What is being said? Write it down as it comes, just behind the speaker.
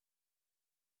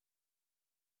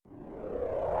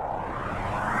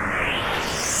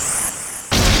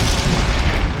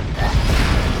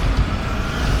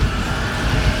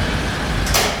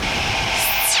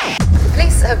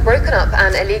broken up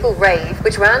an illegal rave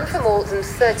which ran for more than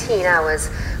 13 hours.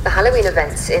 The Halloween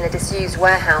event in a disused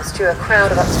warehouse drew a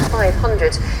crowd of up to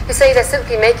 500 who say they're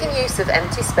simply making use of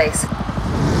empty space.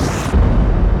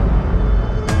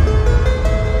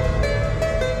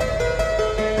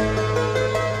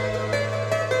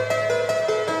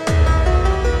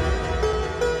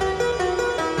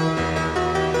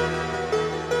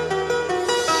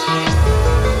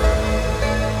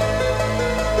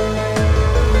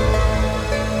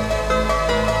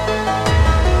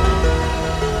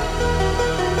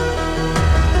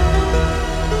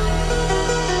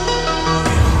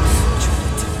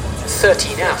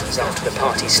 Hours after the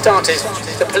party started,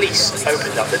 the police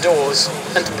opened up the doors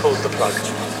and pulled the plug.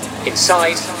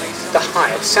 Inside, the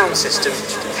hired sound system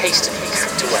hastily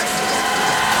packed away.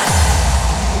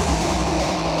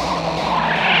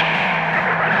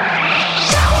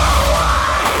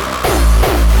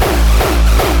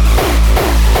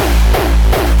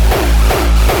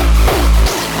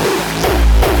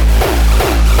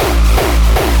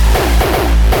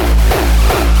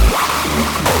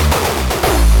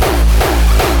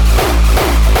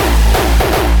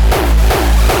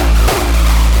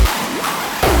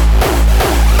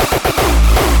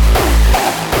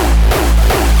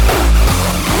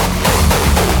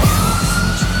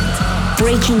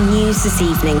 Breaking news this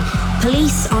evening.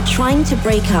 Police are trying to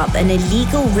break up an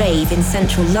illegal rave in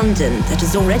central London that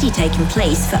has already taken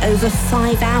place for over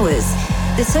 5 hours.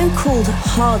 The so-called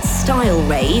hard-style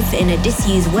rave in a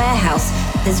disused warehouse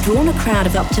has drawn a crowd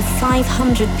of up to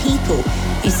 500 people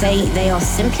who say they are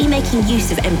simply making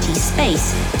use of empty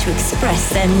space to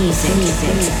express their music.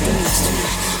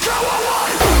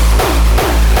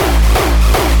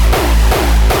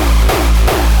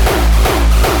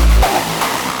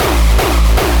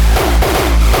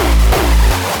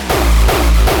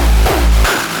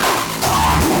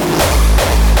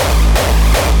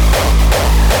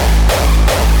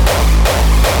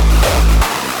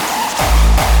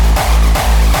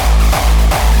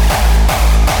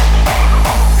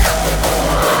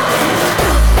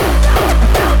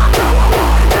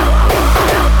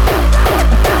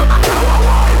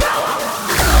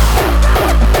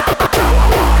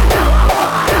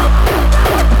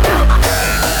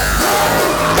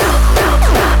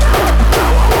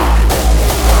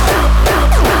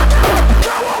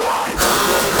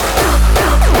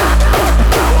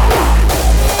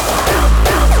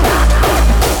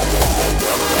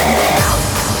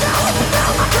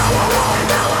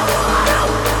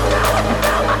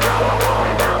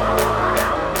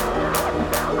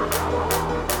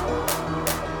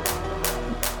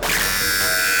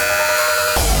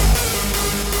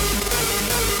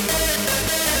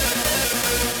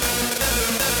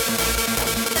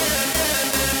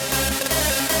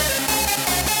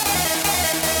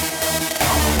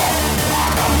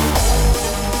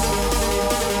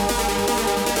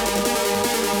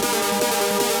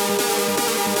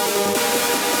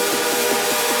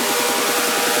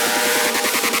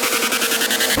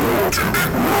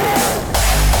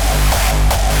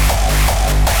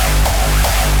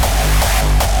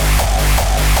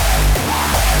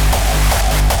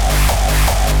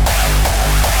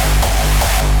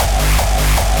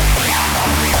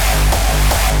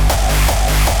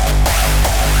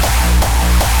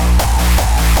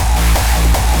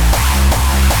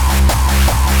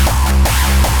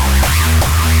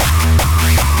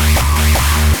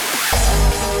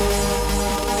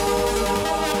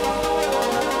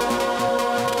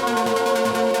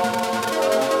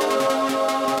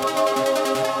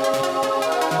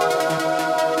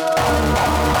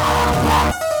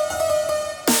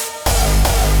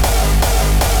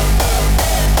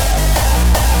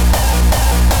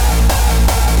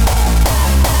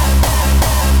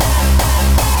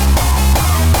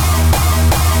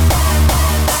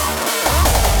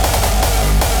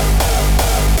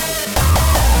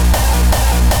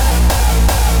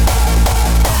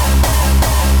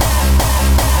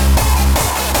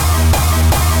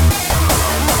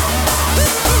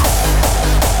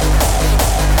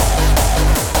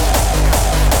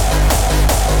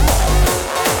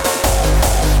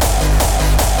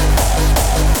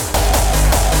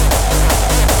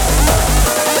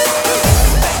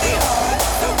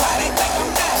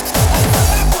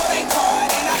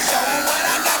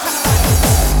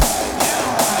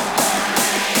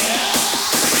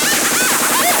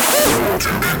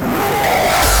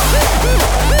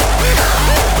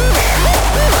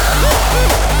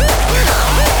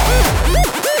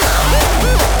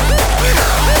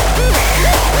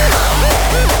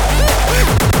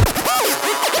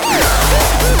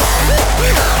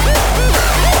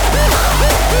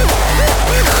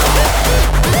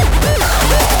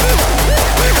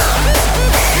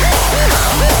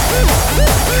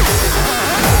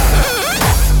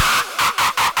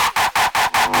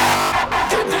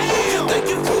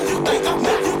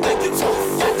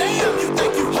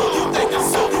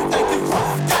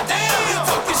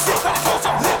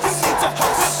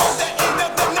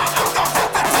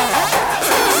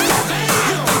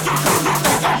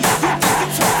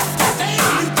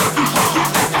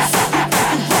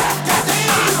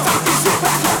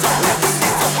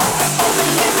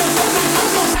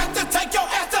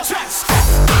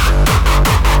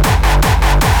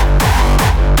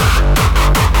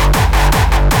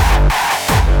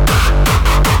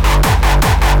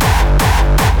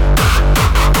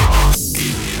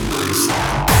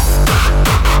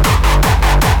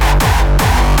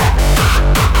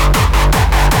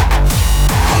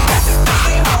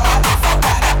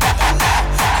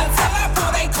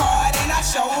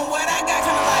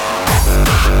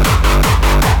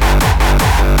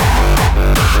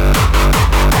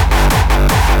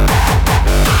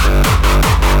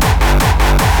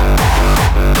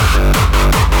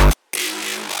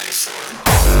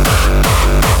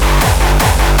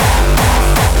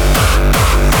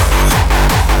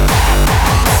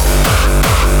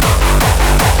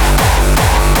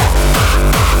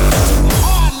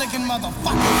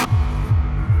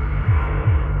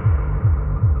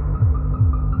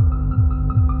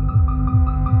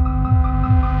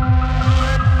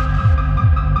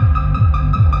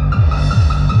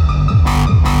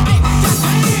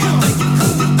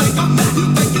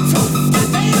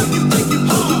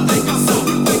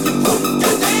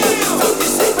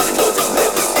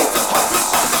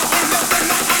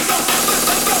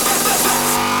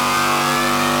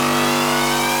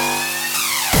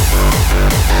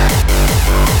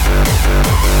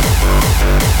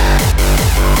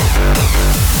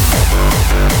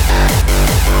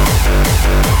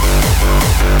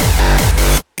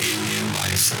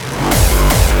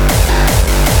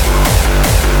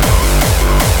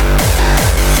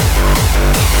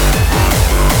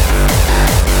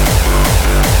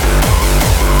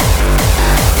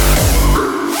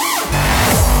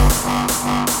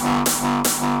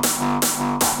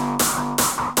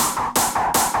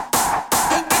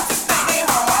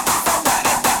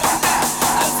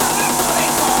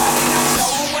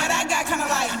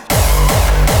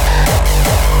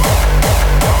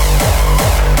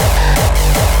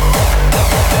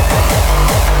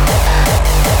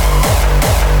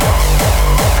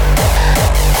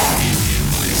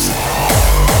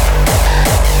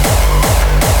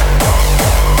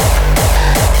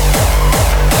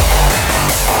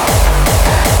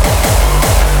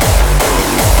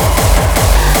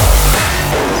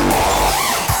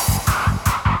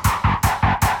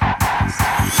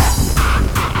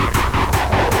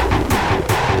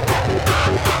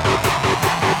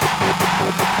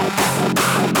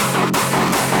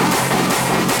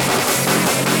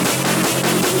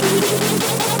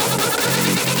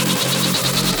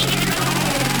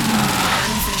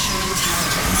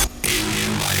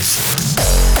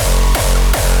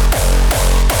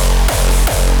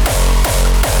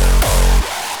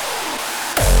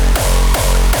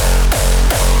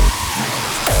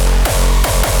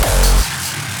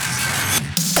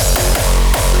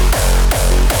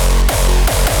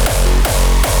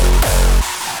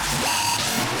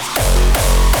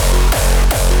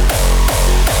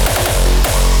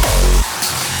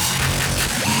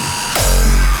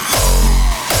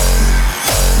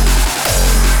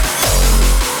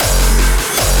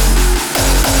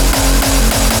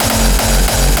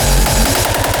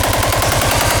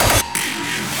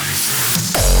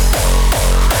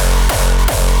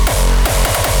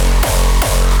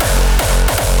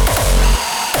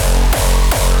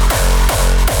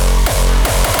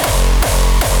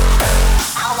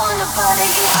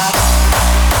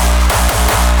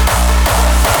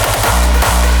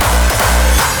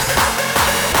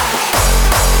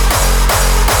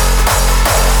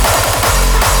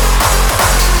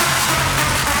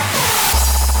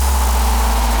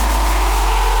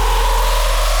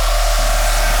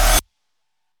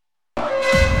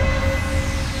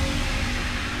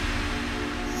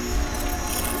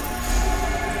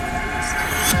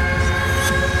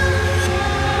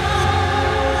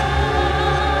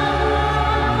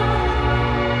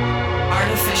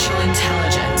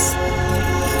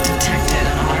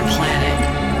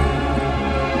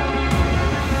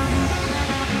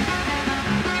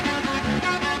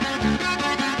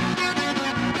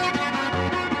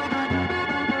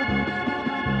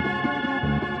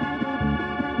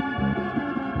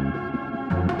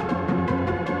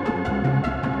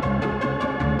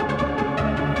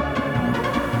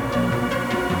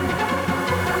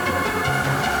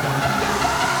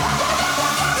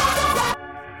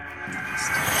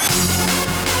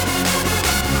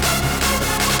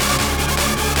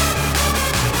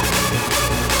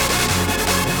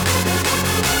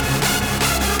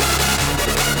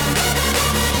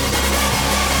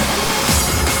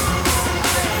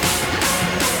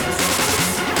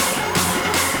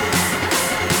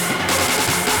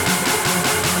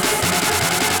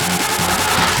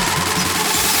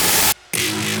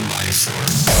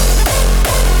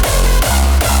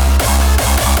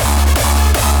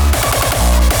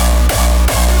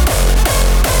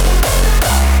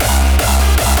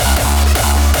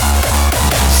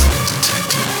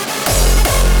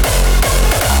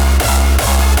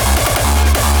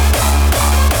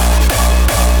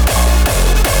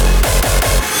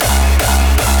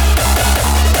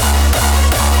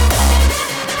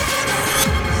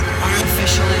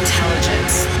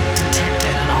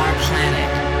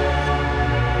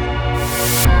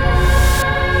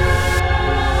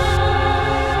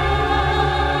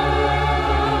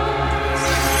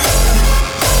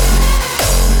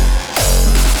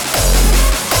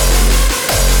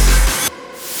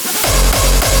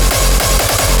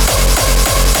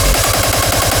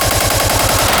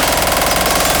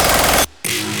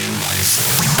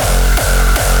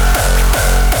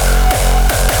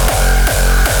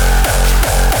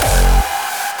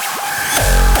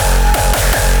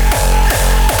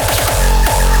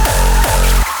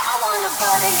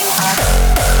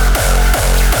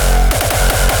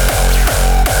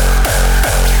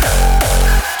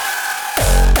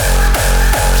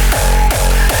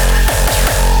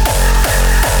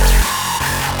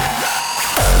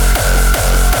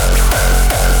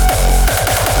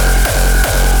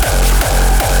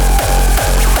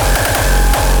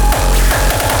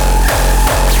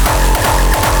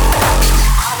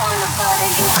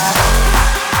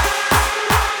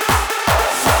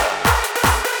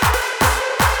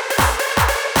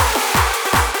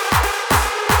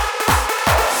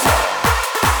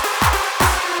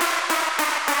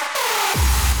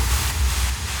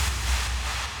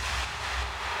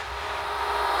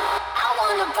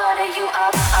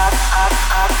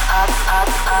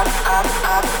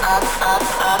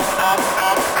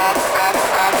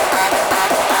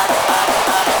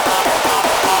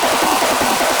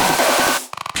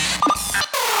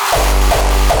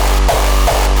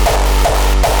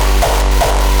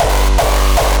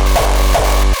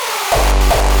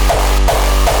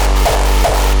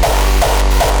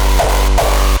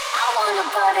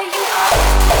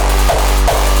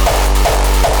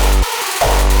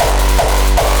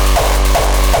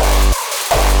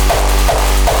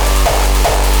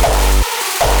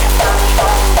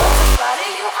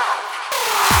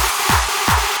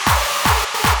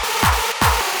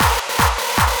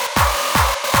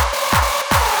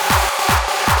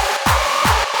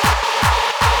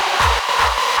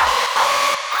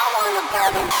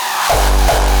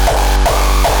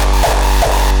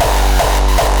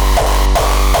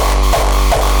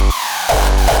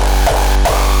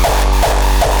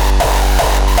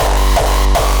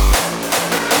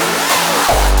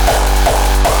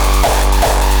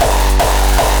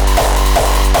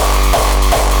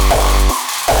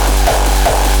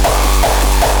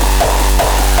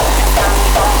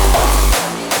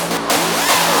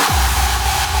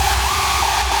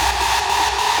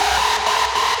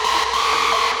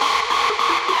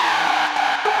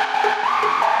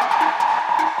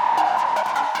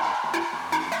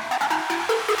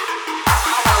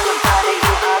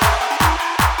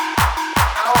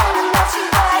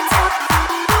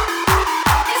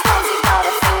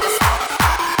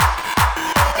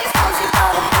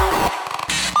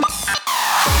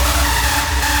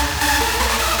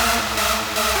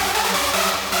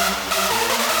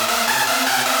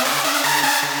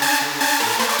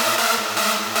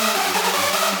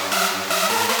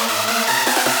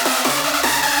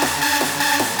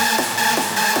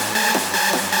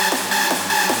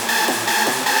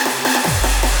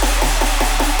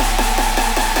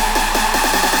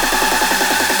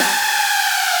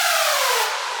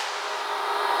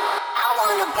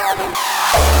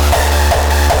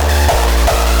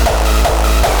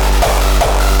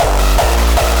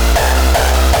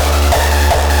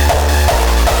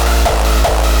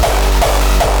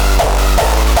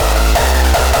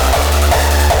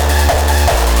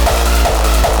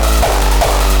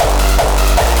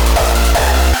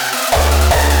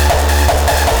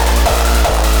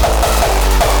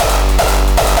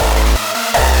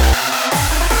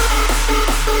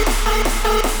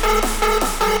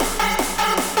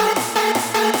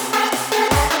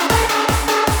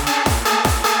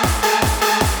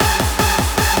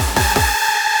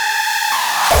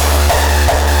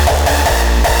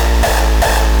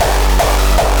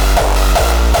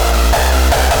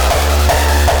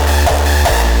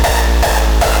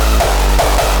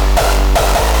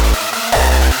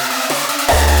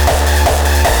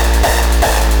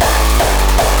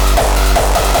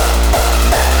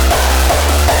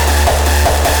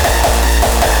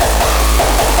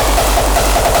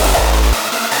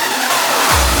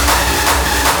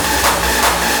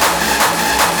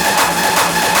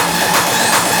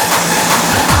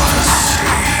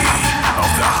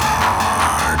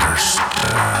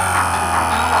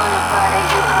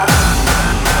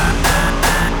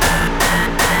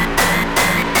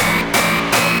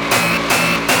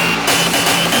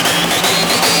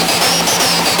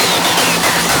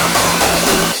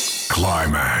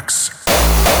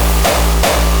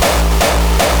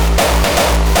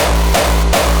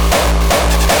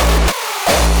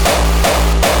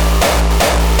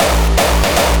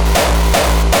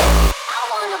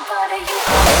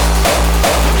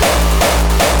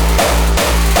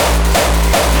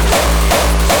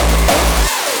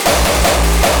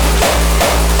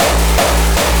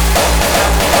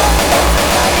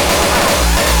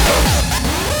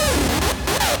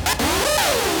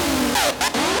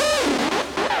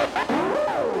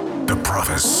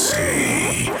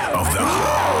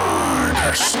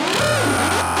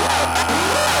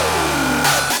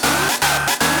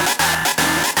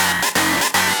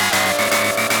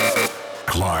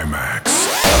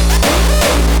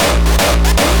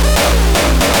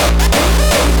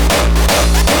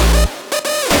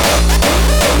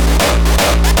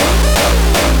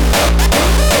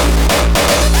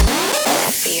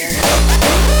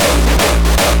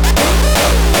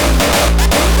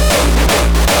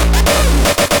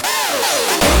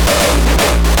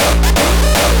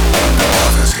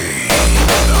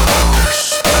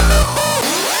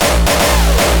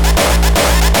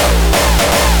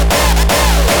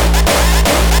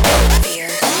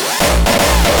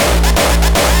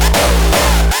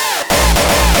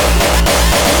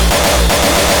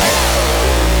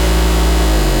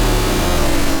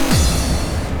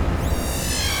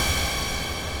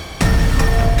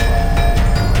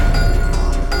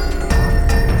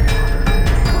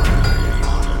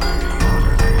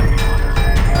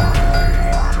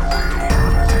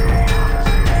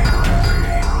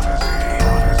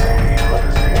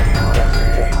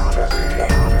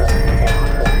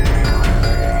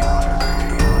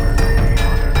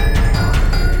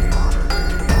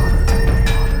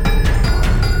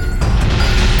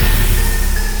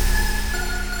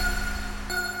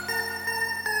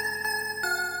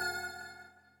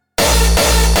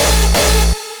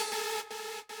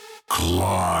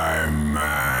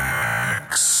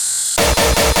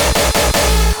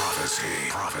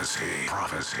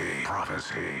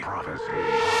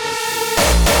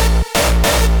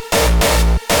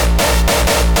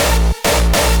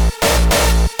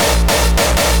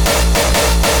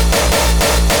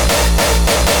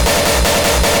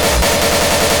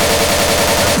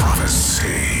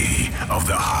 Of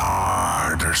the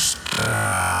harder styles.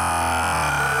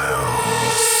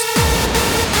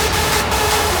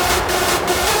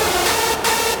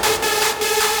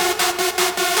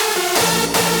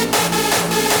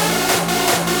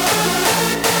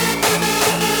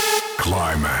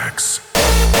 Climax.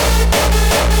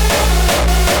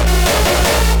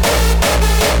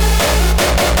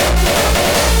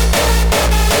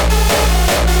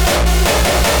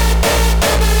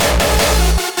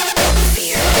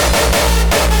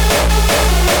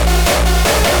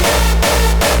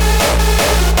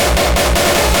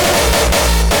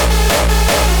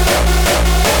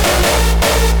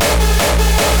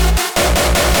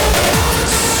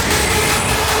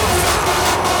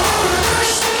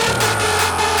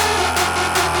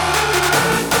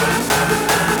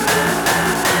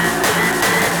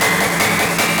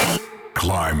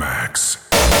 Climax.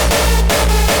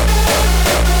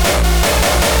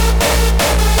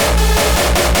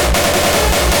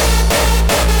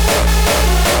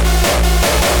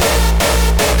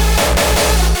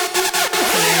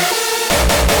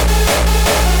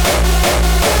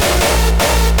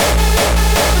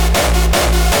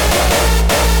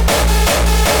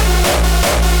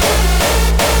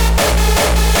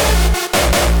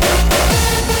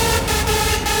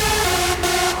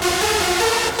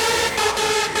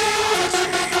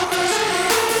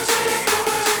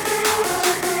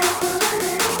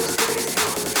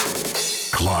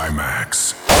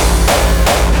 Climax.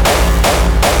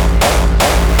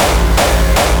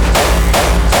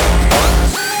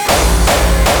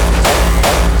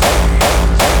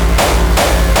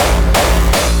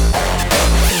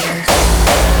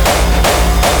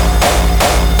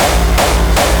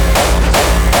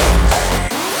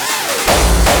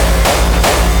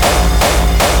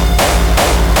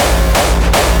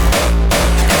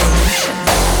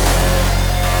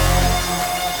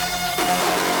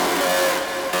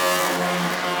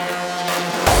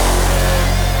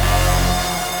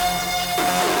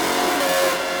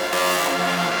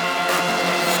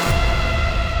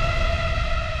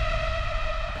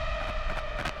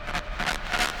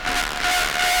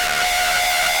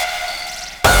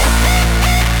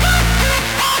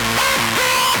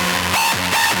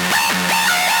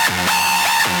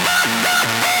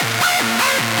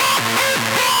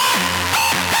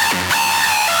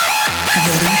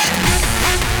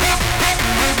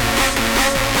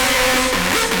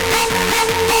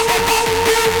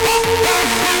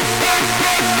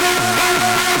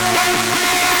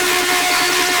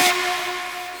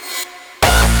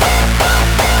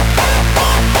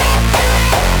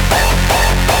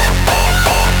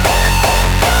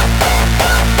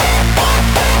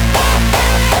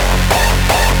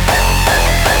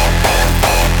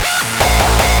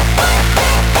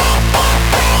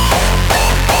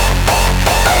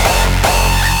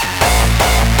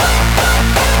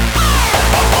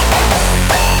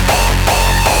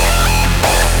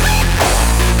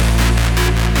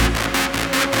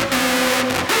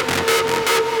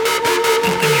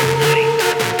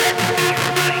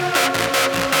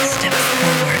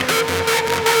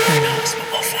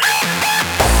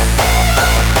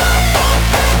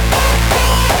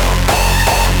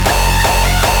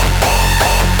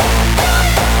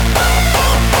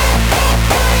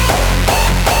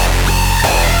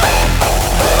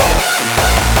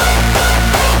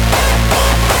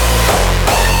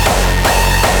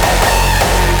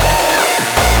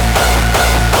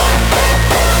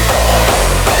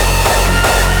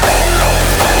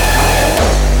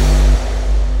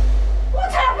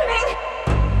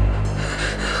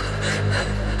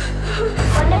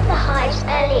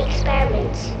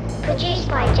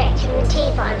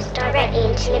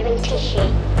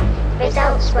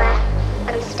 Results were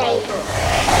unstable.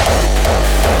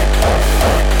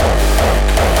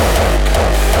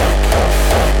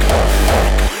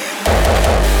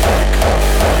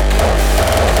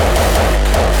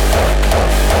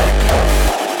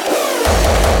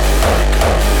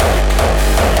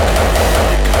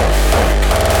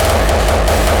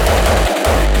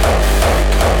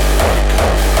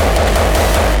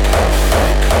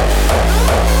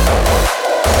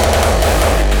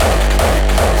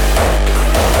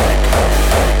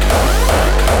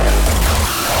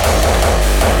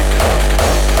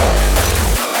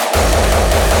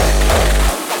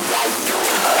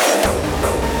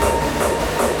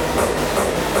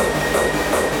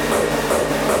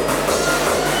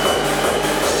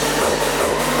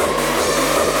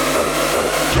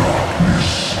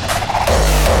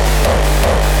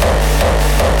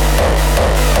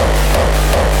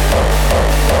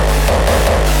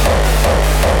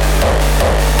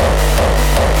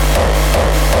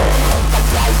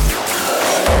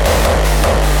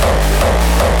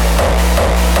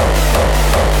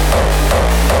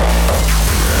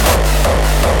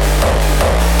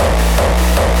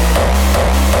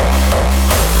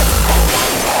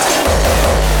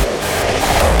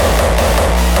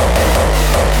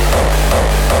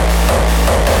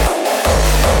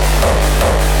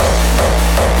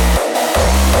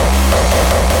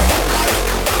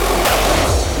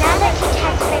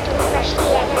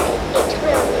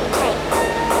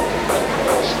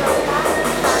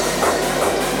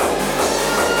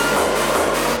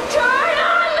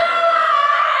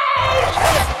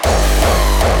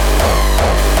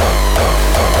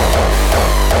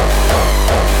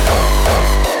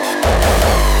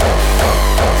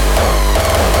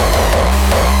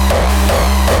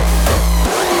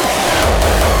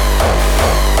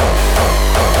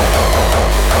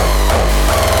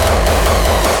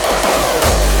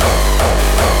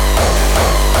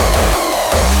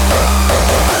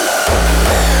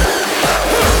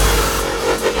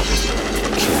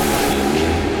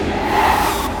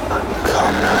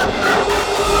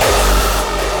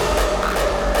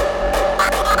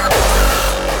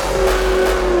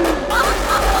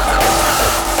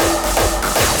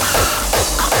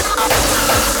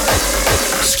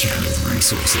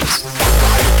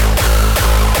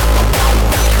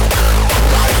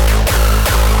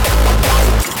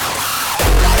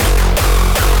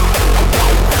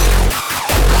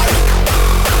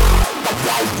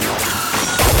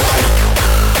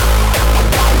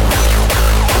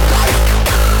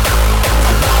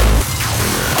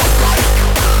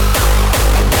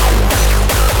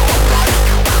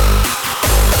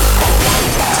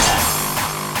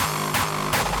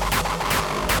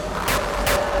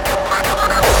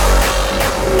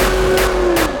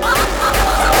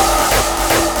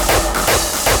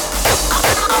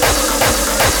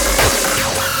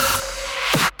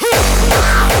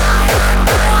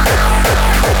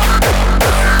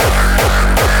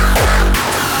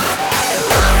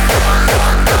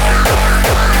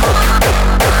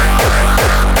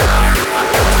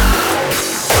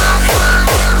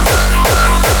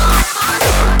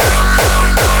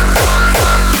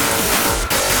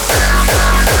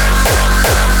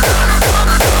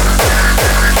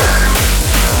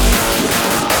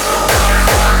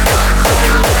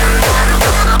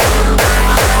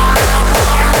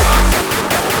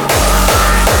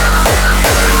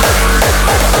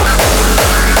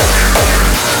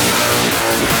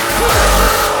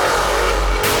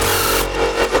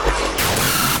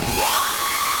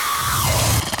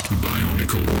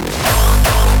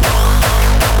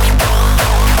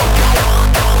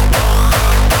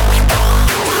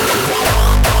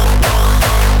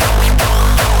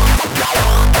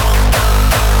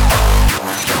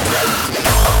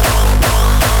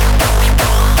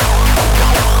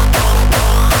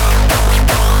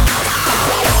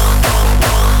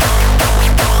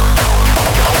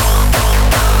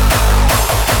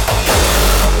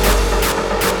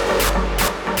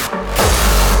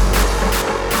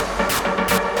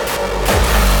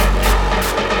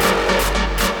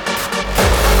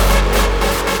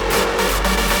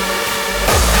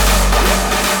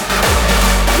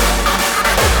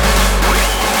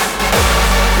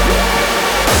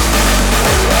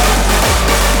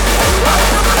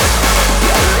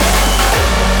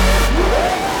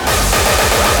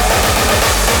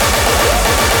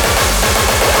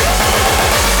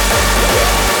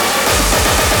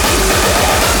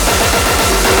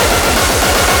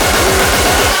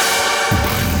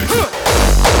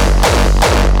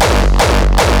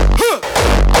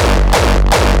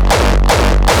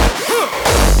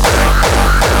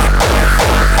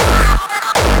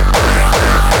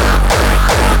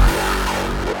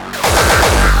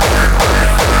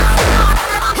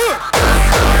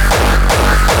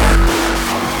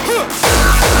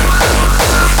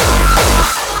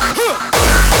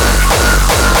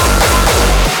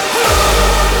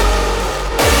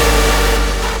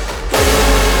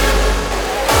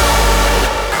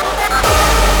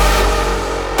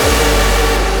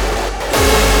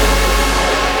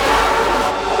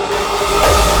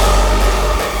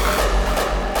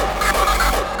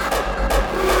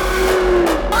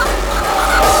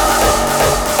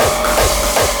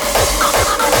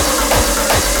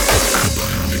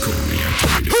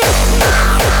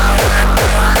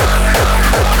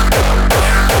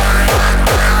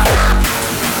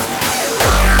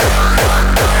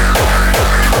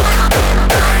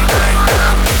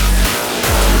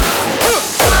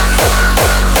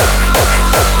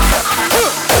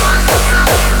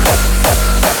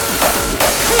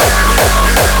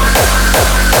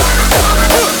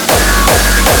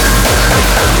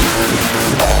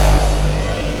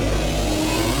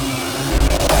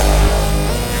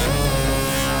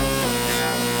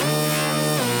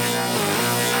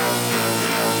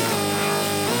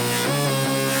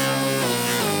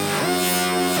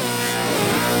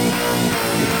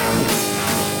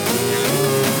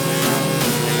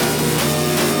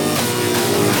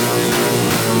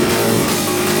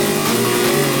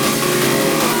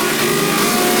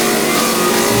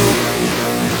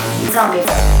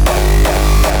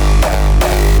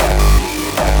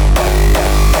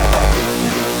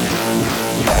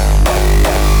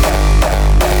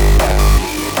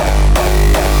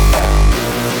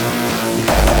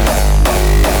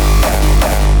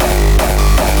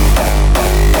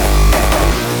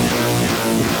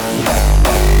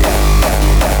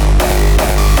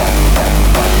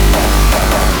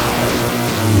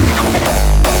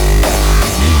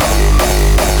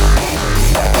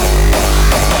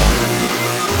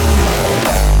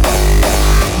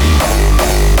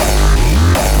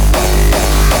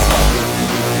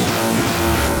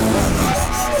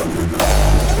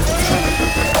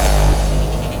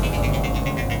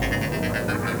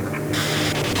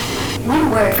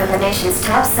 nation's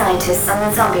top scientists on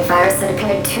the zombie virus that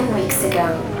appeared 2 weeks ago.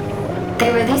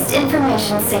 They released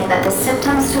information saying that the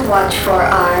symptoms to watch for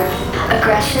are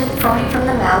aggression, foaming from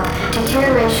the mouth,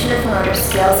 deterioration of motor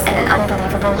skills, and an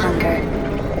unbelievable hunger.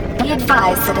 Be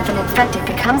advised that if an infected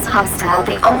becomes hostile,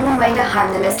 the only way to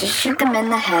harm them is to shoot them in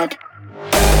the head.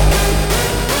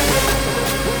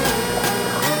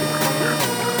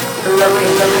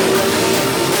 Loading.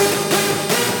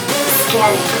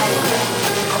 Scanning.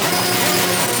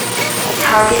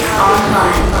 Target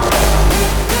online.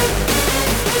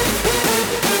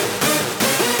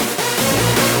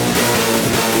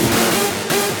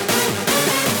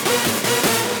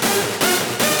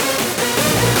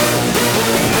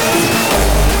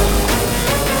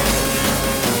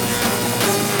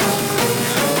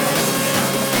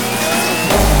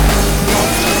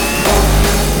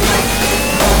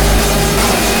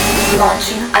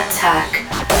 Launching attack.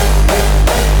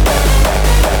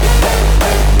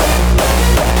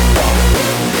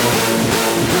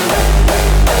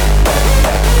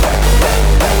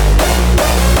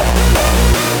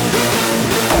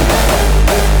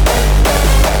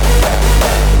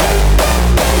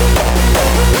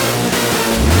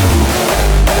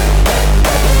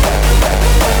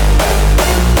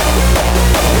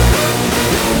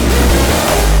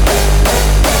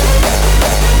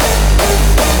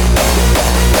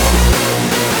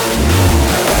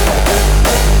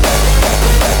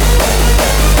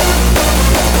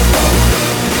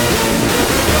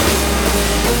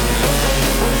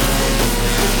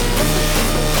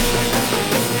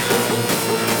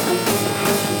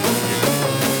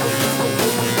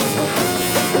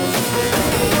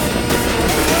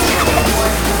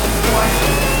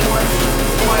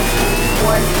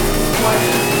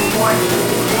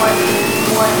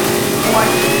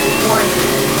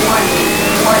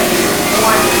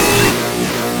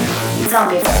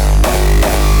 Zombies.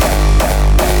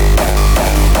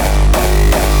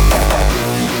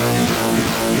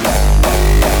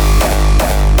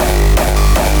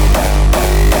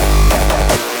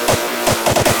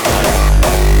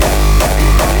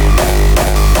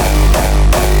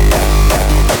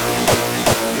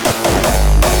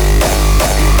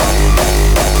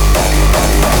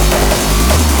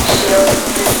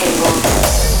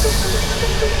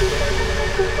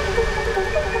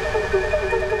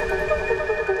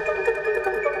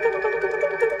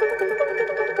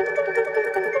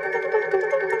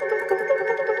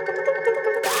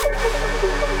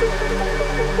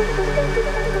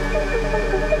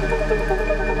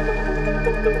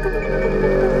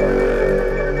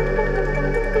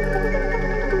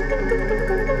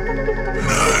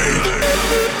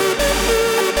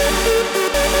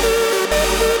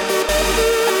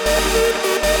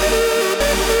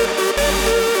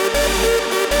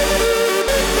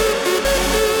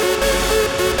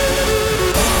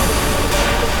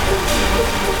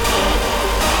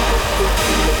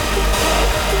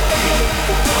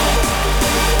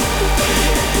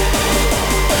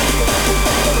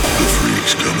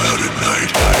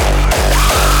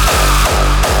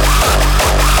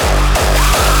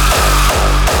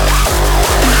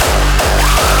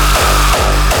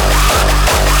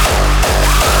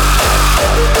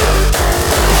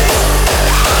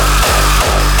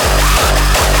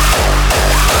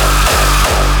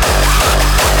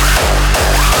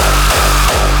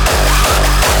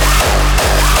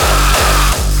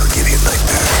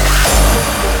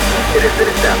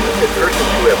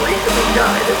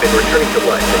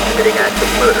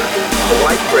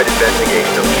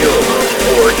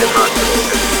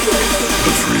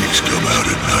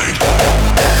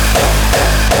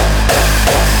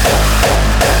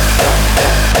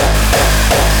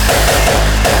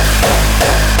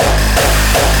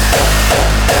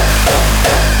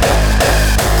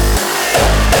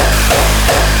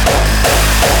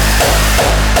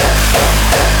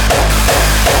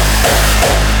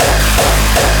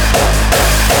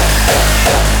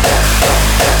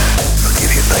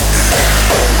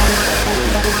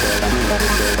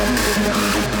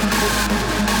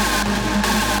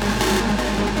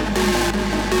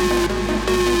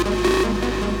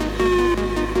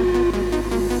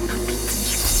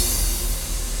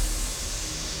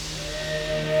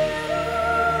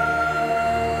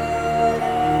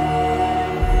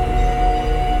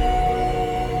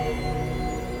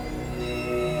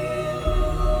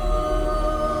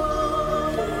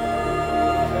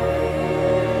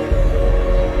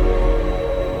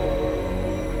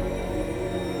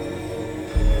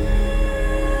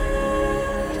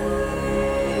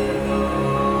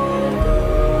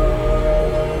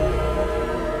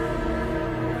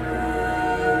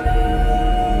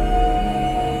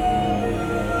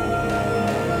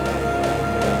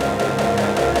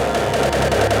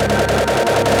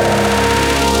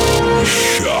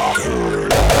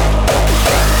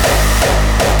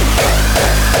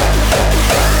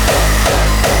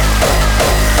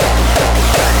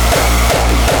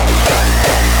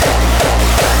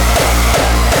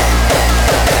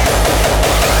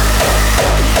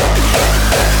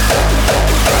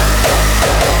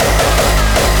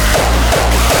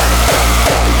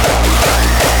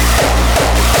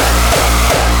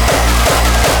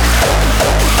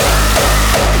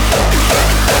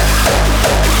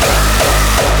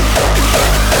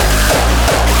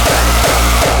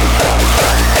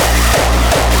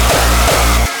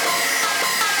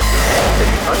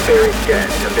 dead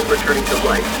have been returning to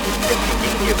life and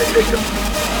seeking human victims.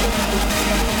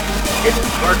 It's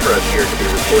hard for us here to be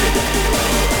reporting this to you.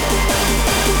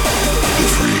 The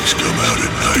freaks come out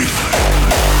at night.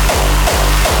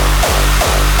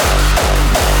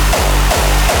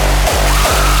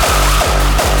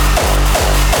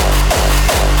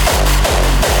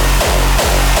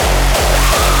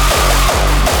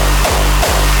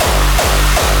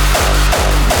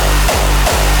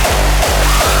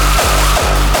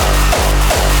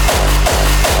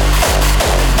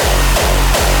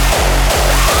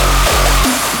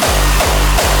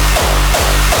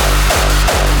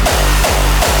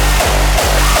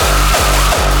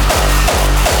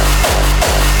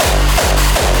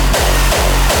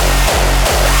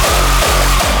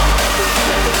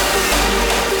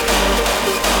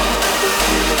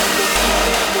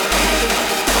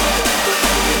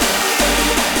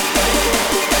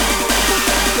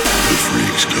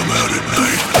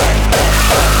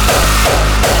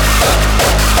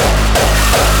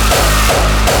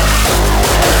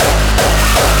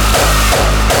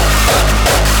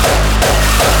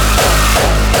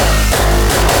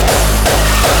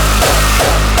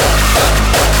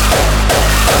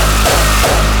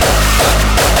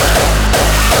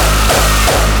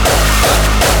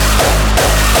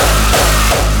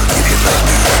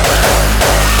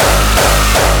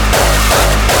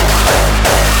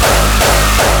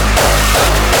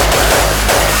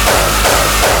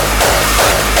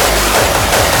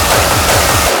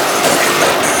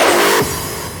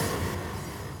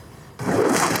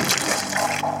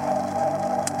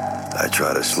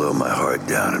 Slow my heart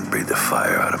down and breathe the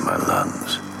fire out of my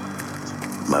lungs.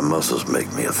 My muscles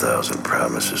make me 1,000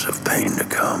 promises of pain to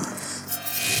come.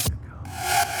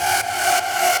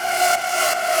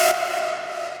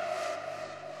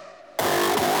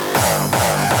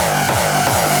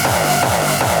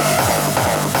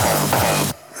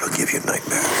 It'll give you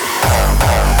nightmares.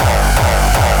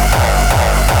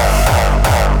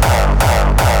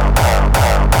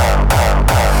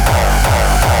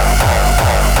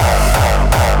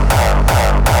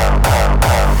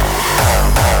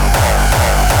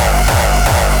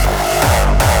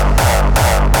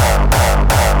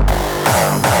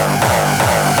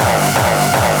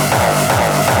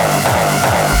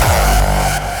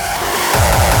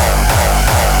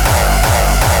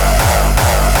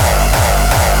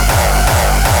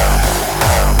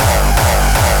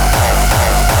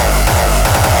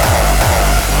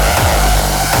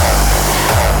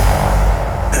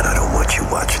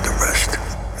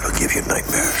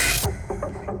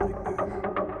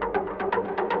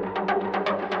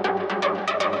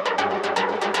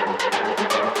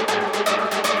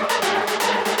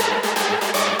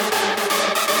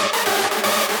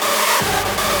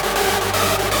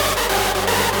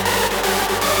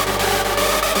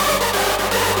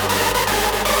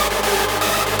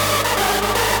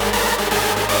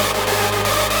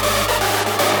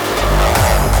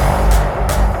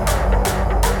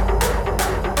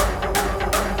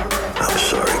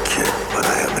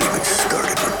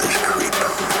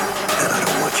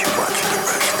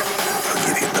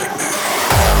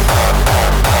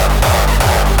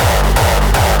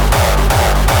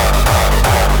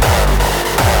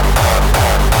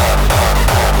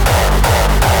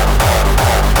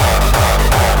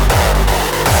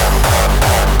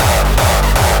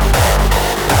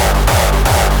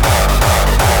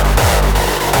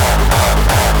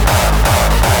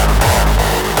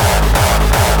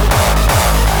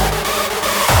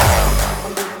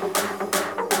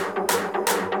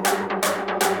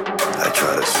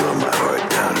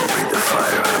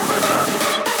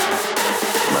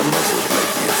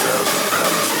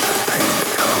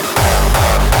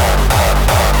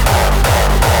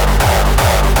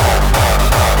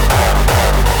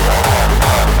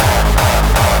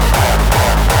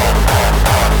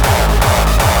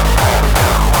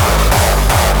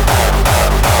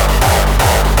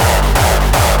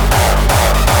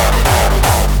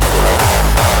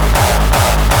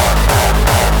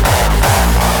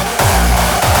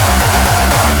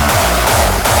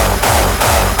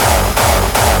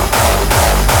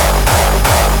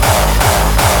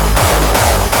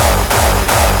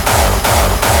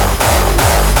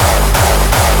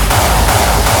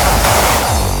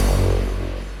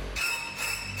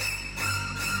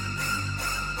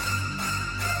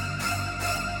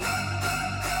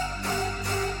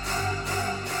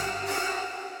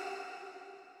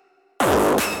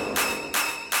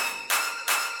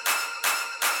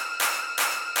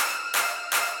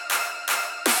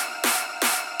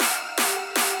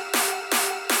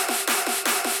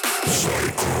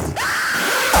 Psycho.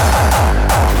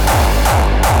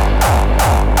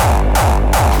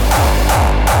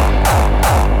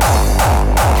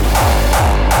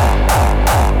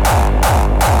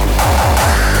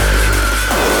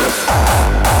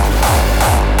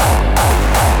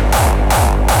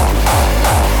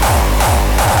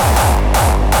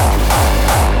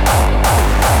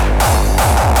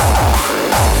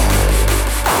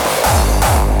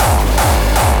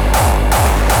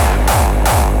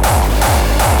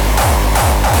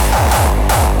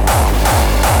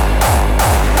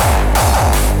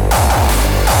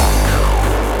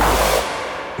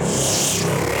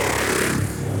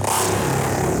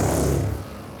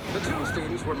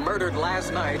 were murdered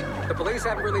last night. The police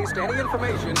haven't released any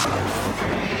information.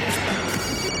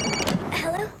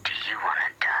 Hello? Do you want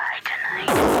to die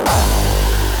tonight?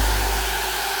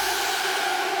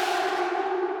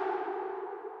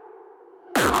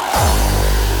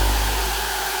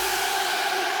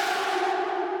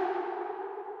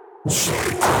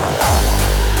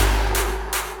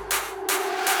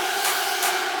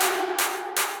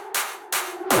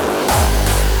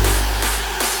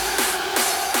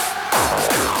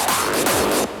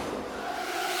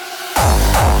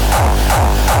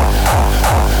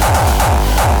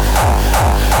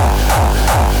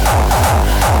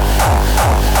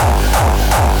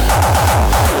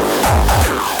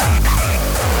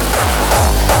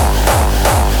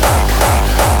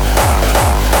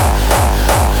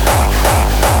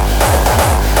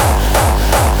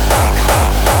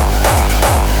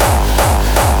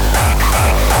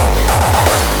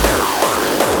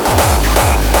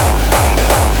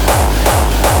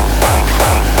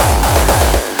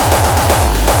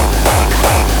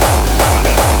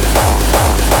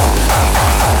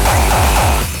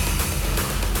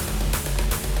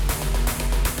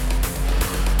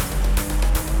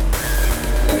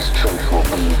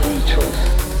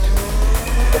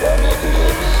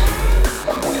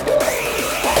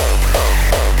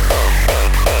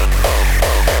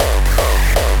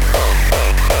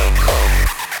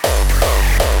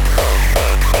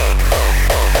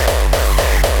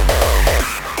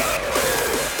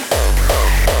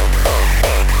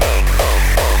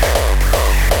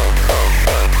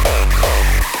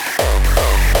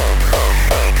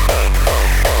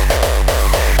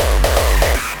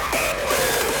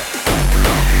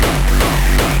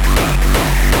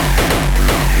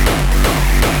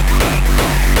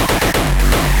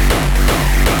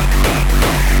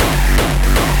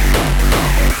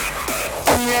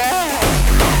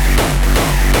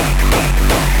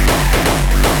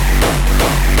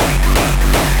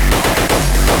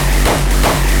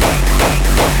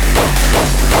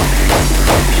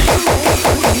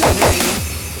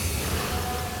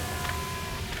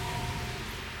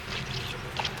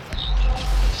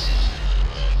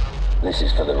 This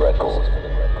is for the record.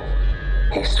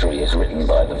 History is written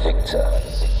by the victor.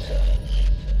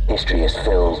 History is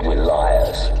filled with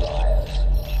liars.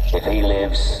 If he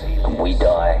lives and we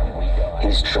die,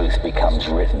 his truth becomes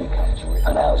written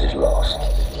and ours is lost.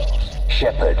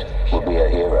 Shepard will be a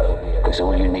hero, because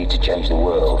all you need to change the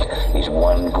world is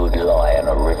one good lie and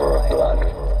a river of blood.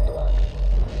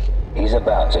 He's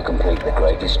about to complete the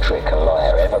greatest trick a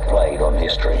liar ever played on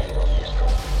history.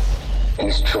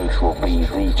 His truth will be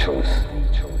the truth,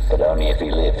 but only if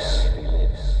he lives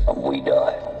and we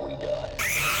die.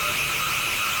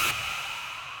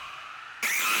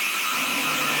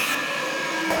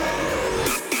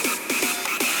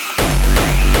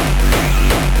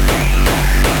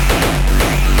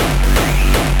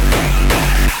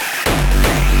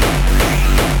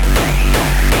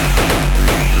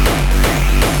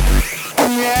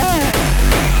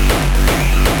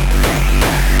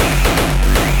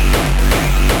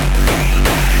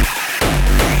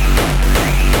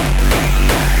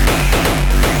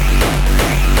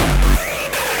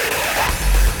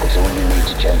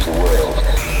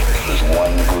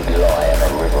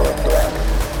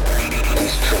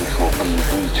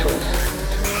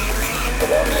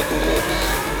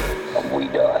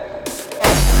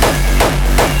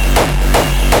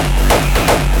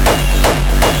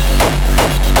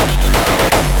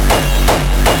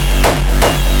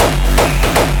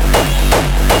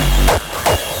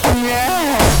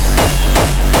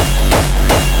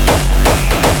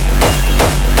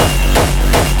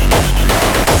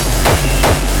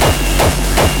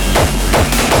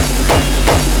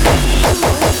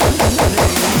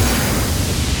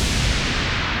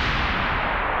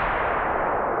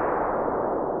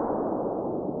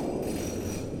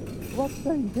 Wat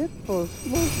zijn dit voor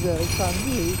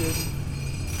slotwerkzaamheden?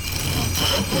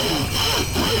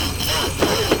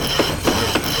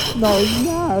 Nou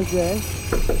ja zeg.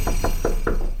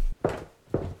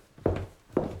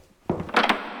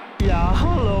 Ja,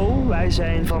 hallo, wij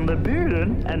zijn van de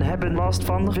buren en hebben last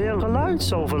van veel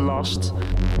geluidsoverlast.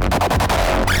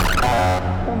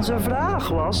 Onze vraag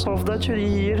was of dat jullie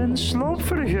hier een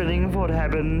sloopvergunning voor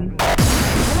hebben.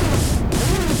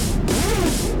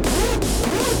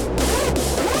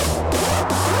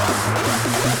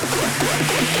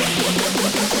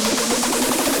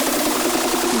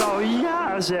 Nou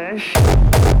ja zeg.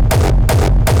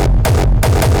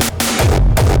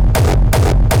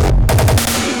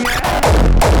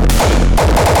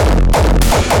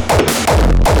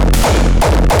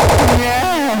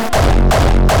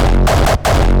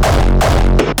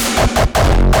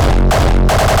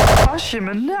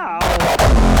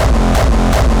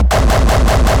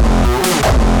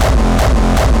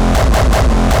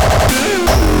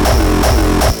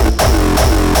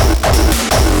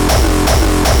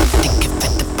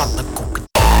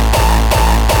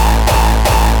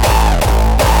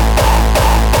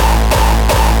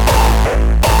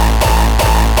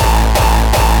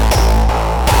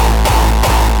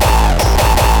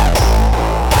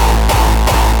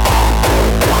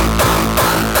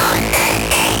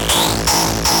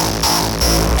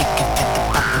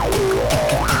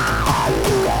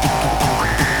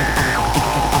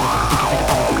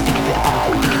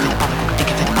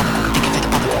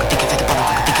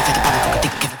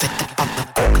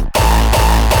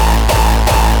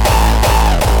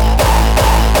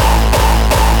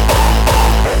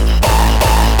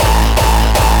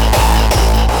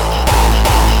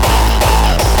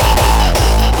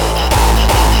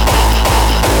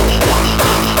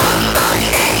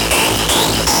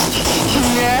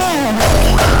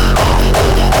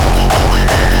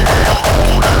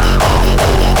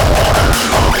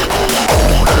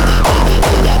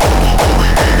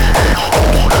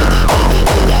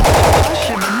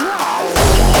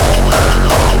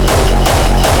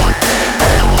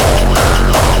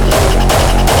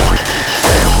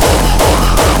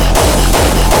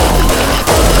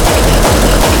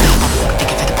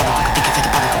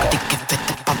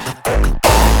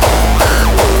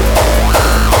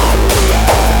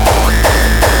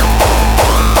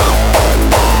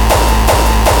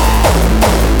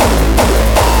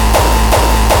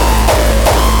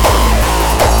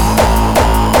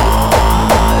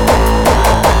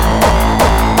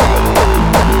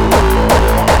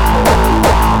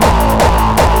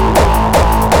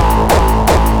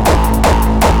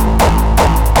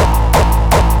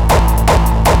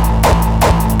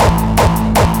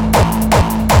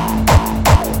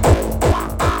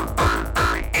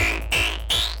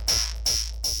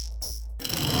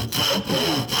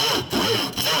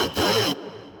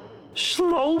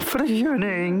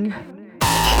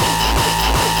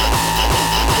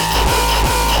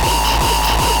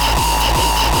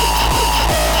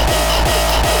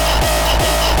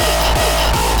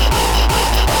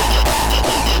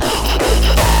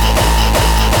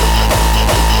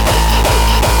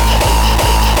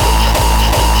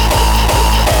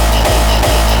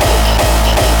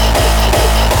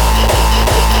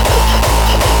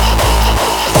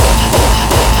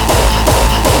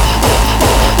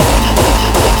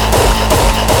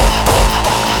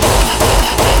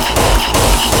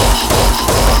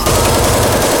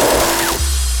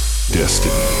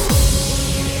 destiny.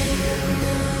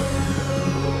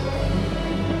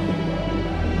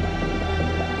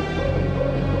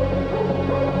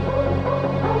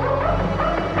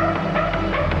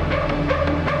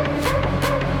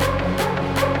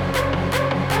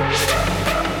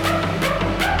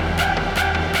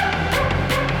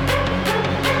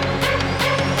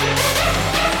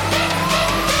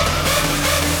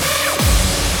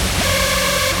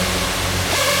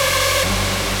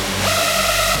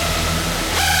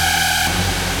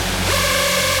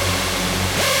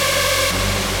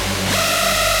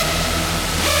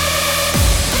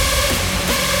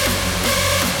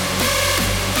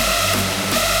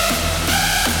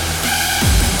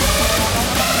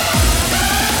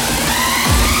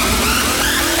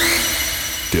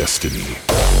 Destiny.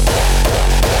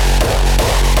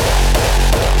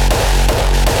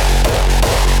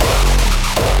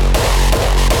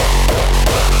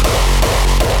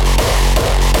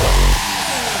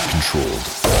 Controlled.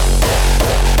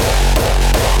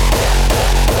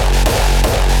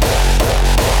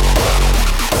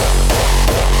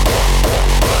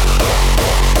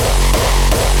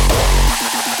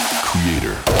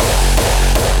 Creator.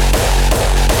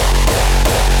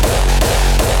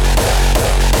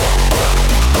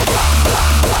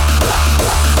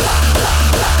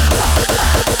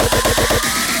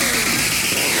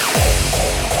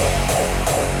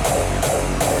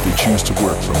 Choose to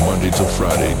work from Monday till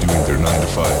Friday doing their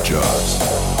 9-to-5 jobs,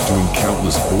 doing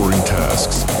countless boring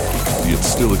tasks, yet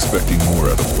still expecting more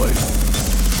out of life.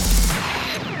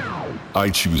 I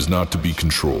choose not to be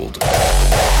controlled.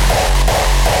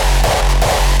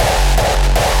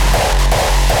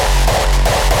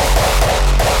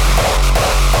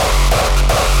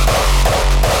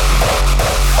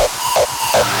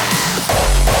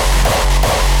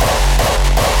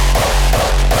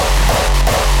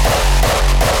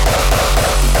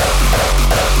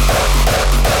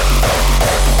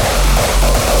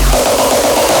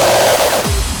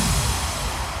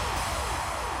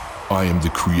 I am the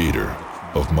creator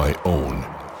of my own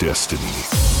destiny.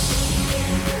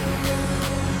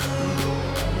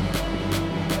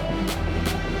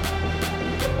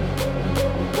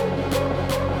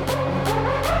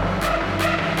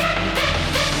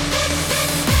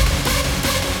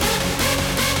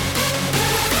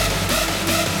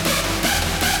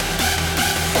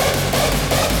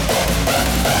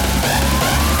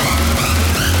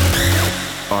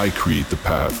 I create the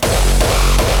path.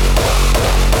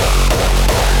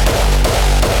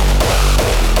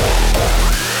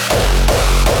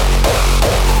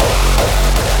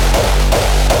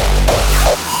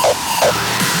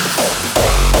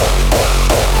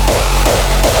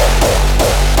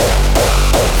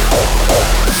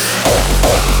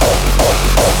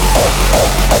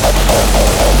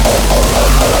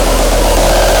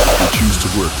 They choose to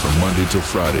work from Monday till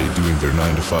Friday doing their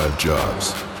 9-to-5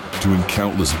 jobs, doing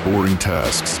countless boring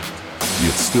tasks,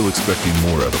 yet still expecting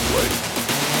more out of life.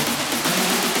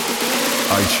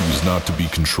 I choose not to be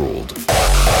controlled.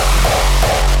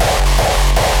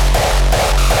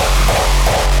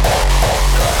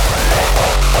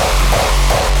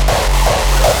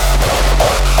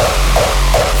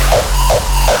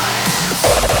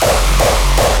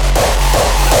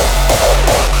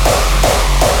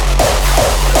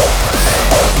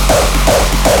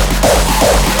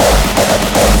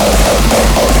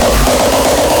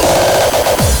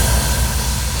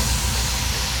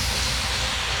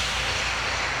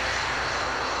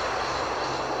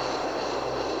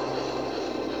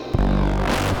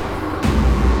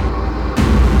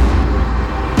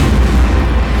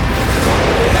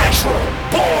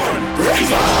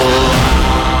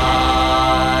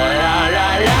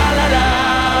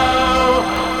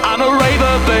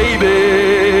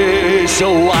 So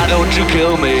why don't you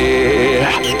kill me?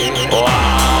 I'm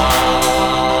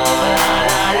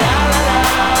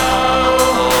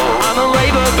a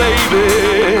raver, baby.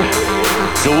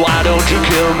 So why don't you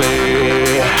kill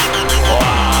me?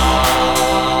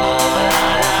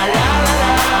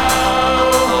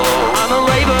 I'm a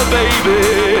raver,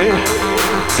 baby.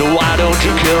 So why don't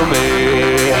you kill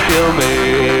me? Kill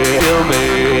me, kill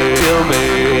me, kill me,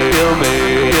 kill me, kill me,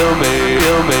 kill me,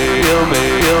 kill me, kill me,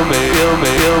 kill me, kill me,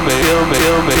 kill me,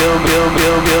 kill me, kill me,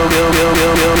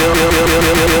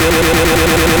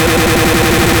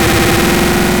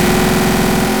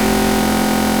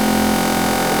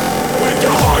 With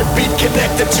your heartbeat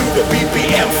connected to the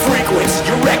BPM frequency,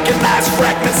 you recognize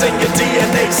fragments in your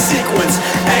DNA sequence.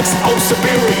 XO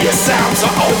superior sounds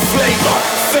are old flavor.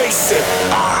 Face it,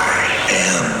 I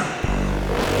am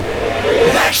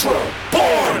natural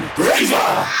born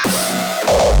raver.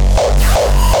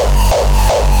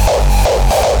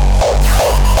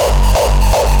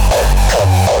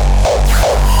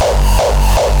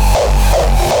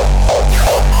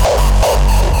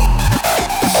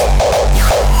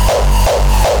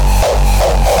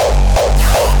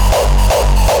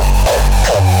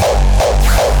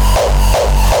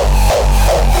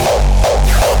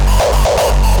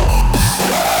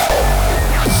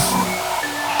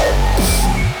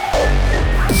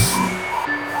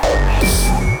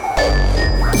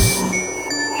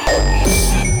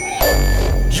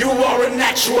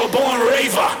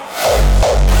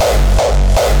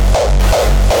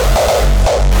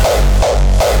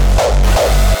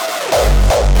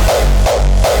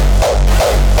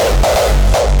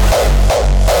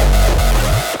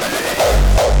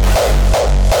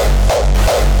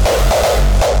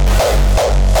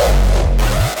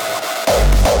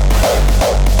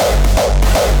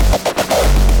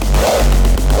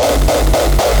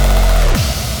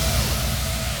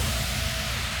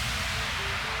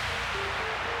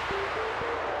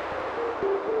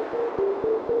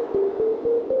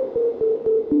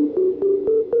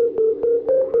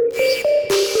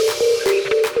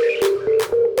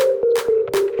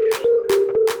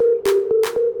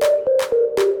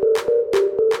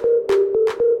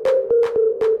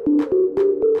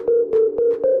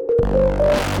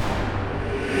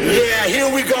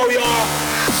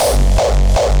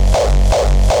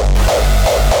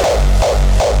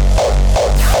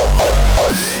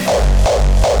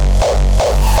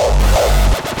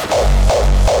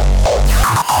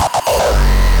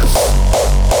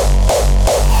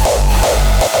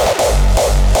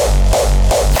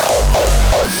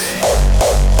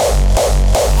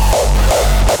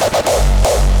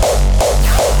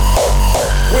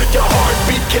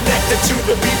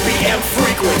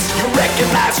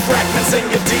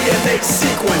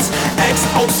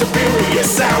 XO superior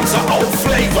sounds are old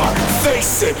flavor.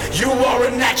 Face it, you are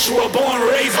a natural born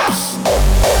raver.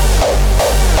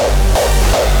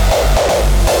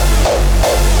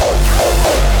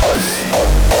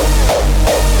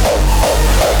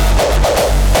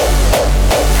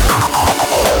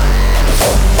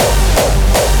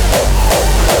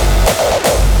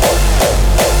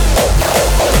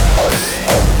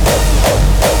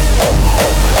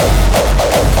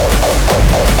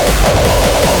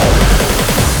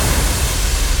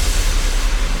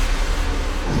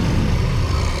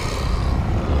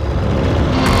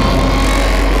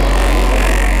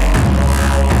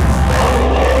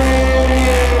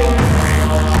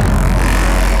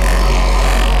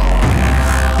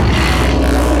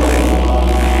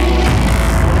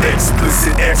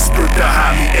 Expert, the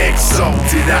highly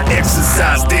exalted. I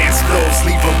exercise dance floors,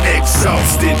 leave them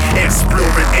exhausted.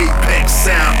 Exploring apex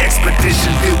sound,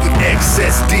 expedition filled with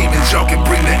excess demons. Y'all can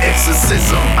bring the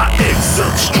exorcism. I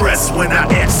exert stress when I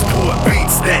export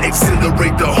beats that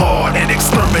exhilarate the hard and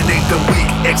exterminate the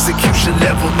weak. Execution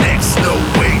level next, no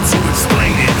way to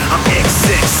explain it. I'm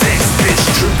XXX, bitch,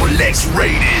 triple X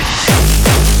rated.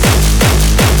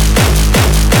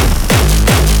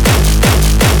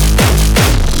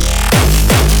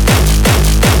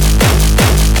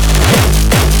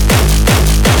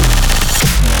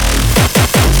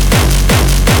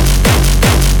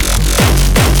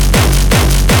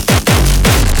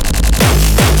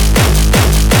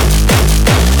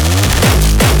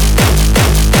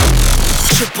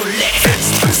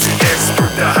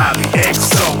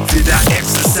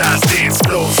 Dance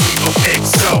floors, leave them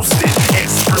exhausted.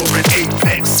 Exploring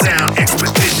apex sound,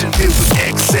 expedition filled with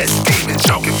excess demons.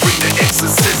 Y'all can bring the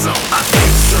exorcism. I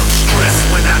exert stress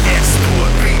when I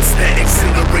export beats that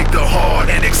exhilarate the hard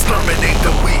and exterminate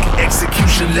the weak.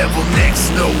 Execution level next,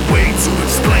 no way to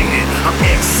explain it. I'm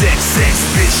XXX,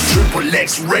 bitch, triple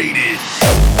X rated.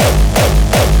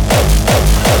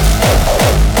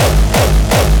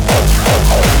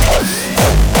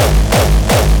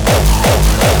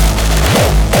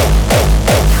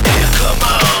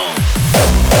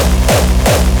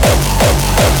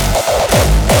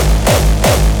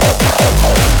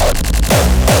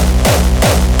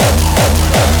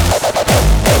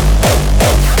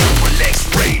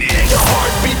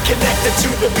 To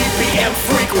the BPM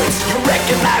frequency, you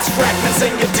recognize fragments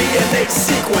in your DNA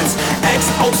sequence.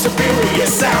 XO superior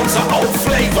sounds are old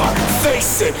flavor.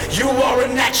 Face it, you are a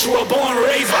natural born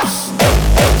raver.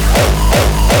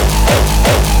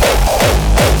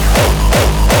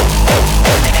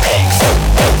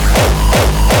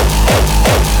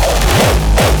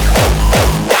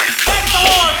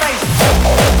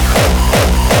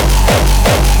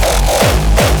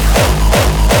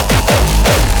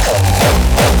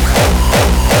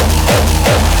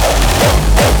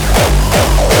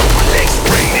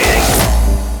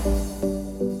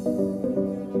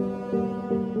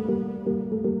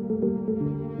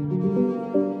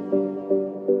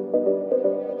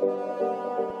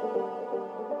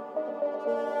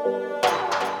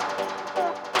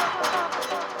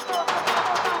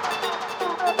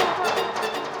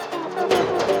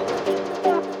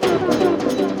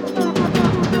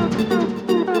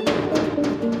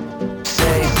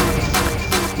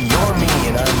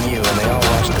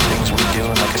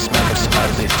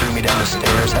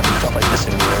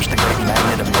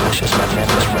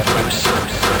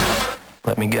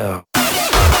 Let me go.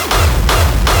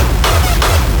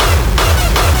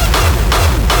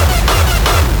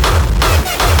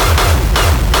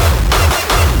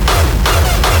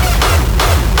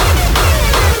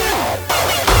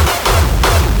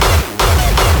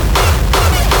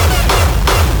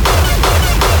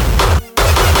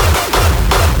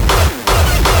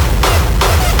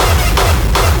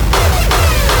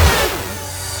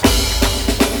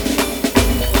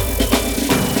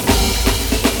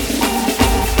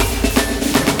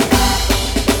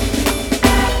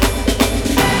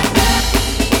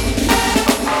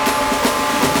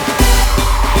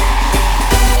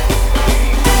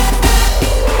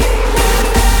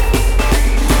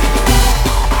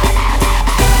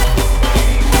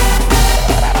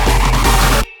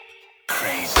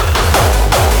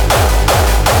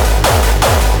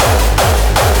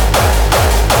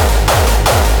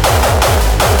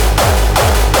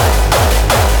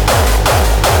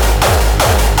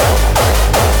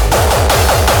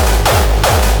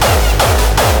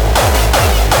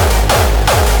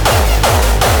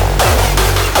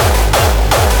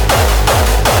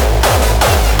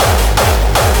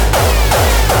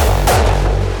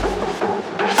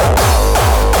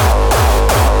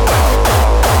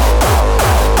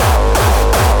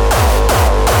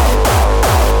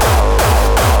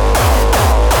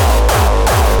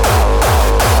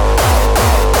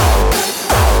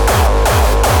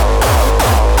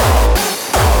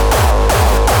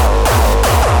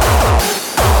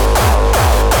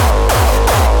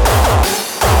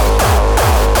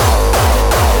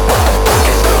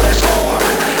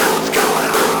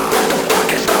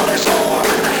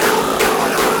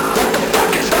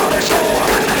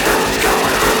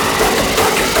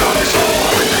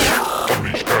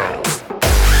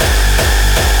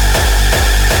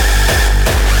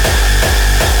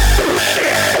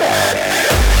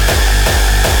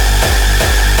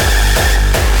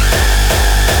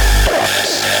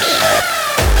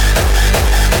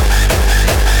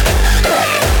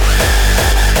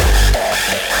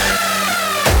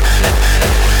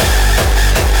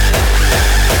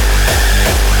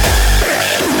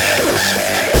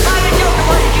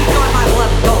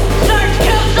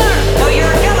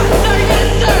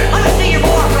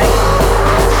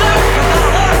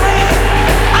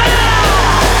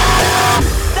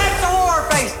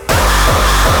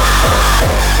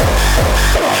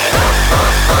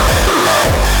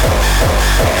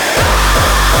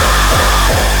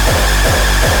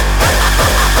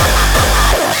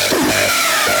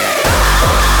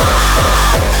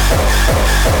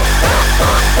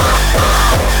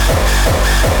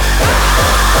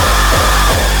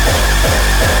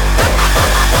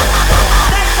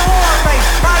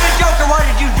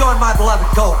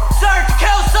 Go.